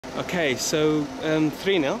Okay, so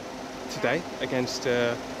 3-0 today against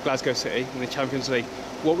Glasgow City in the Champions League.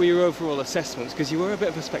 What were your overall assessments? Because you were a bit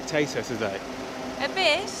of a spectator today. A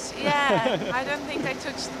bit, yeah. I don't think I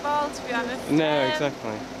touched the ball, to be honest. No,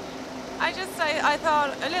 exactly. I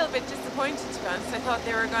thought a little bit disappointed, to be honest. I thought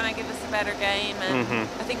they were going to give us a better game, and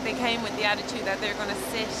I think they came with the attitude that they're going to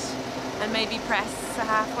sit and maybe press a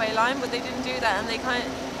halfway line, but they didn't do that, and they kind of,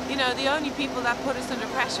 you know, the only people that put us under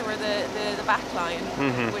pressure were the back line,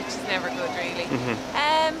 which is never good, really.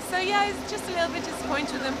 So yeah, I was just a little bit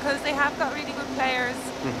disappointed with them because they have got really good players,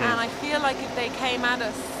 and I feel like if they came at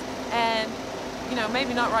us, you know,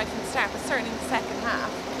 maybe not right from the start, but certainly in the second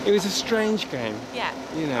half. It was a strange game. Yeah,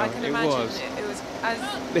 you know, I can imagine it was. It was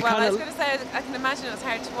well, I was going to say I can imagine it was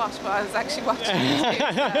hard to watch, but I was actually watching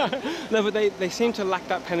it too, so. No, but they seemed to lack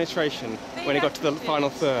that penetration when it got to the final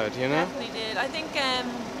third, you know? Definitely did. I think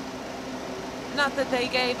not that they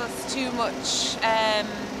gave us too much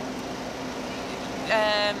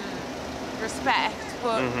respect,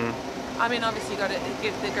 but I mean, obviously you got to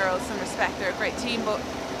give the girls some respect. They're a great team, but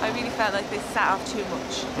I really felt like they sat off too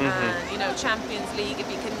much. And you know, Champions League, if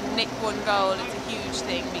you can nick one goal, it's a huge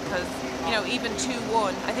thing because, you know, even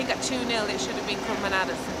 2-1, I think at 2-0 they should have been coming at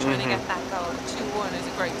us and trying to get that goal. 2-1 is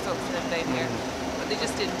a great result for them down here, but they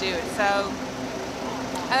just didn't do it. So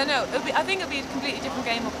I don't know. I think it'll be a completely different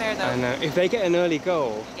game up there, though. I know. If they get an early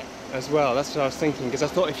goal as well, that's what I was thinking. Because I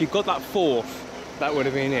thought if you got that fourth, that would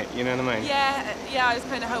have been it. You know what I mean? Yeah. I was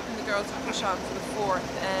kind of hoping the girls would push on for the fourth.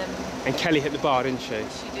 And Kelly hit the bar, didn't she?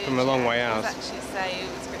 She did. From a long way out. It was actually a save.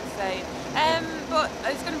 It was a good save. But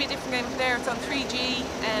it's going to be a different game up there. It's on 3G,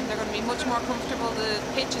 and they're going to be much more comfortable. The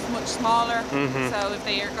pitch is much smaller, so if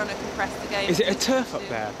they are going to compress the game. Is it a turf up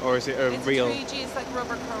there, or is it a real? It's 3G. It's like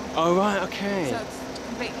rubber chrome. Oh right, okay. So it's a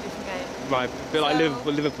completely different game. Right, a bit like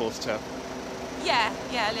Liverpool's turf. Yeah,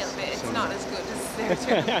 a little bit. It's not as good as their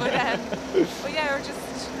turf, but yeah, we're just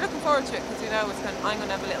looking forward to it because we know I'm going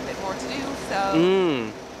to have a little bit more to do. So.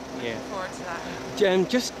 Yeah. Looking forward to that.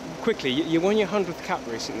 Just quickly, you won your 100th cap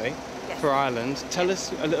recently for Ireland. Tell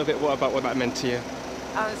us a little bit about what that meant to you.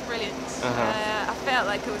 Oh, it was brilliant. I felt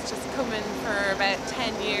like it was just coming for about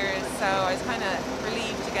 10 years, so I was kind of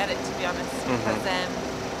relieved to get it, to be honest, because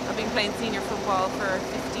I've been playing senior football for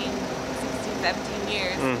 15, 16, 17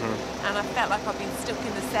 years, and I felt like I've been stuck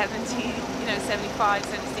in the 70, you know, 75,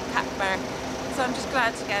 76 cap mark. So I'm just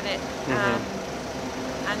glad to get it.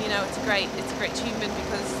 And you know, it's a great achievement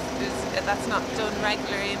because that's not done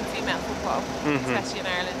regularly in female football, especially in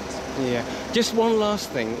Ireland. Yeah. Just one last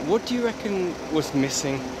thing. What do you reckon was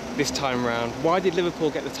missing this time round? Why did Liverpool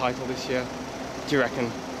get the title this year, do you reckon?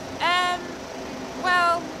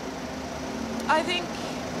 Well, I think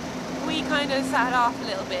we kind of sat off a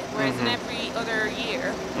little bit, whereas in every other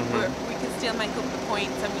year we can still make up the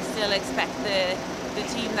points and we still expect the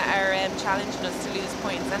team that are challenging us to lose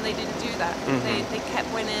points, and they didn't do that. They kept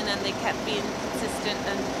winning and they kept being consistent,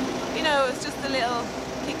 and you know, it was just a little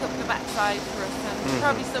kick up the backside for us, and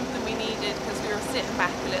probably something we needed because we were sitting back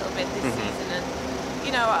a little bit this season, and you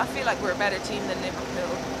know, I feel like we're a better team than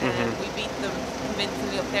Liverpool, and we beat them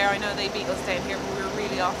convincingly up there. I know they beat us down here, but we were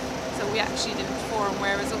really off, so we actually didn't perform,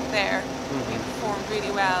 whereas up there we performed really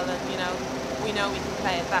well, and you know we can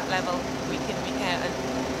play at that level week in, week out, and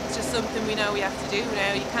it's just something we know we have to do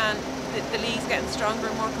now. You can't, the league's getting stronger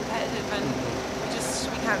and more competitive, and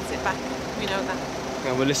we can't sit back, we know that.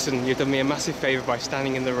 Well listen, you've done me a massive favour by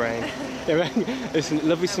standing in the rain. Listen,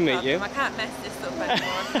 lovely to meet you. I can't mess this up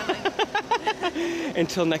anymore, can I?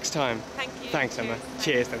 Until next time. Thank you. Thanks, Emma.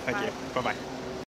 Cheers then, thank you. Bye-bye.